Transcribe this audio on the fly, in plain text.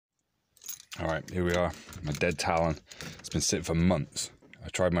Alright, here we are. My dead Talon. It's been sitting for months. I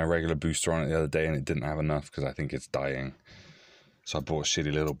tried my regular booster on it the other day and it didn't have enough because I think it's dying. So I bought a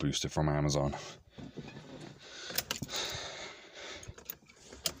shitty little booster from Amazon.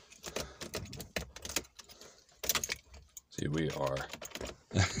 See, we are.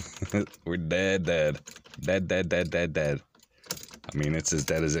 We're dead. Dead. I mean, it's as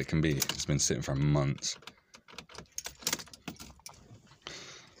dead as it can be. It's been sitting for months.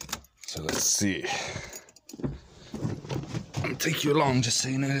 So let's see. I'm gonna take you along just so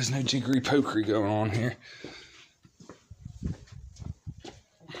you know there's no jiggery pokery going on here.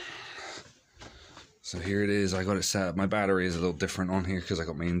 So here it is. I got it set up. My battery is a little different on here because I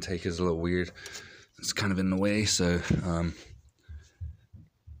got my intake is a little weird. It's kind of in the way, so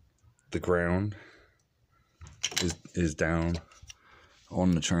the ground is down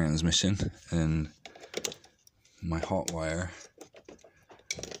on the transmission, and my hot wire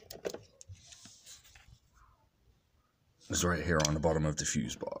is right here on the bottom of the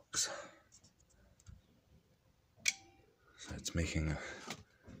fuse box. So it's making a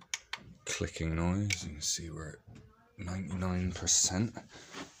clicking noise. You can see we're at 99%.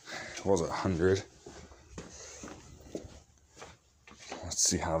 It was at 100. Let's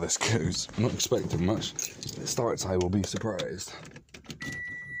see how this goes. I'm not expecting much. If it starts, I will be surprised.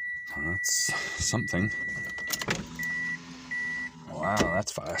 Oh, that's something. Wow,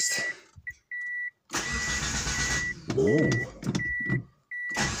 that's fast. Ooh.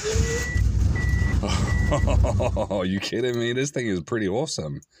 Oh, are you kidding me? This thing is pretty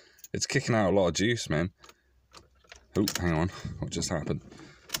awesome. It's kicking out a lot of juice, man. Oh, hang on. What just happened?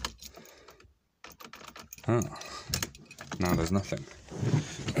 Oh. Now there's nothing.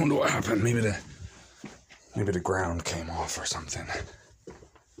 I wonder what happened. Maybe the ground came off or something.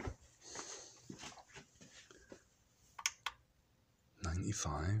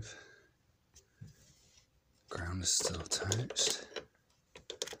 $95. Ground is still touched.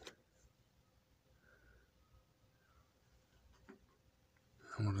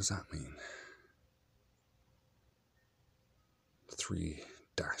 And what does that mean? 3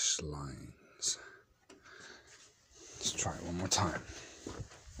 dashed lines. Let's try it one more time.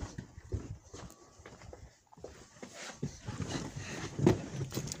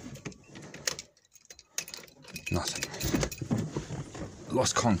 Nothing.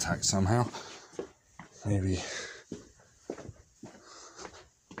 Lost contact somehow. Maybe.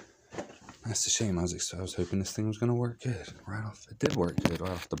 That's a shame. I was hoping this thing was going to work good. Right off. It did work good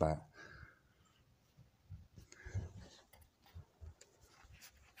right off the bat.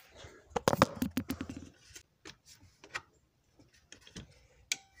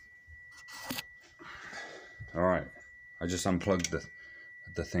 Alright. I just unplugged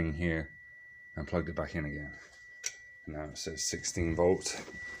the thing here and plugged it back in again. And now it says 16 volts.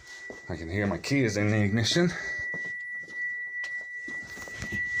 I can hear my key is in the ignition.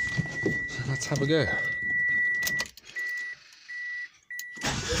 So let's have a go.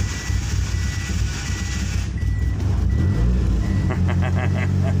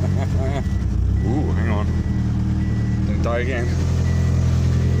 Ooh, hang on. Don't die again.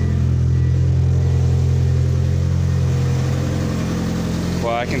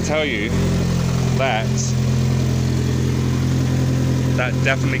 Well, I can tell you that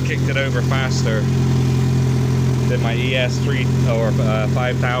definitely kicked it over faster than my ES3 or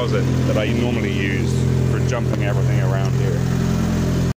 5000 that I normally use for jumping everything around here.